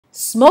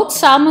Smoked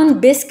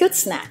salmon biscuit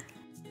snack.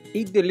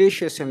 Eat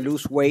delicious and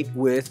lose weight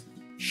with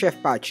Chef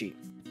Pachi.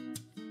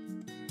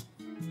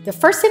 The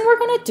first thing we're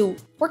gonna do,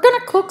 we're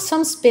gonna cook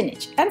some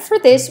spinach. And for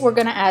this, we're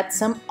gonna add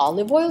some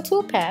olive oil to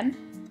a pan,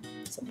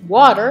 some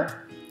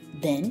water,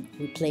 then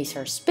we place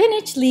our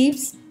spinach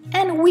leaves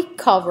and we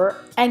cover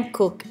and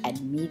cook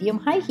at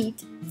medium-high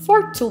heat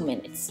for 2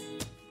 minutes.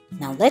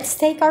 Now let's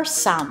take our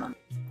salmon.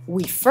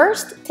 We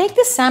first take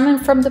the salmon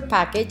from the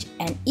package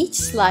and each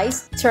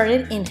slice turn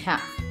it in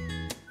half.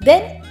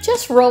 Then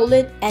just roll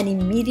it and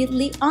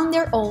immediately on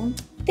their own,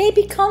 they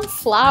become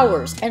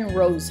flowers and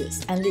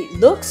roses and it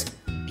looks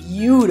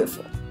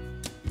beautiful.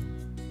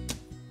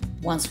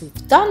 Once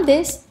we've done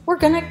this, we're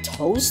gonna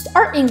toast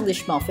our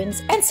English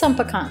muffins and some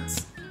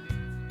pecans.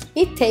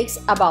 It takes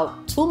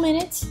about 2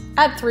 minutes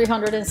at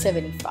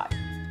 375.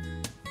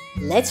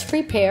 Let's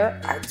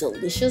prepare our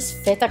delicious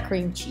feta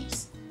cream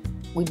cheese.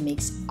 We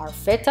mix our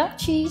feta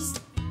cheese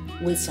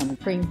with some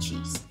cream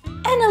cheese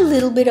and a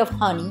little bit of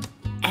honey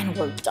and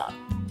we're done.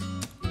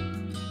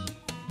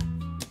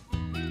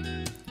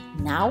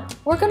 Now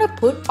we're gonna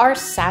put our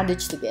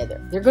sandwich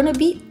together. They're gonna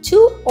be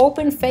 2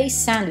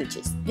 open-faced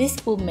sandwiches.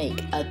 This will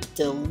make a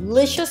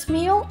delicious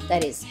meal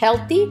that is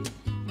healthy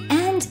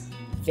and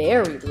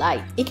very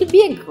light. It could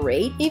be a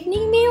great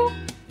evening meal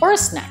or a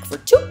snack for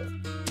 2.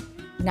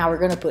 Now we're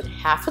gonna put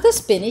half of the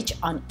spinach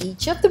on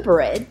each of the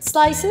bread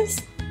slices.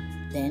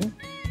 Then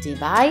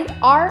divide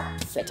our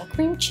feta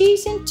cream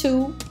cheese in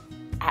 2,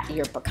 add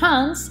your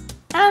pecans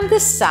and the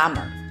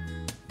salmon.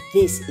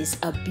 This is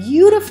a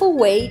beautiful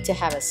way to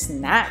have a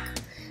snack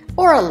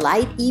or a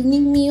light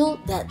evening meal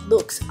that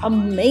looks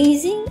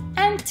amazing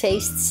and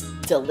tastes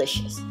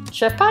delicious.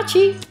 Chef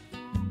Pachi!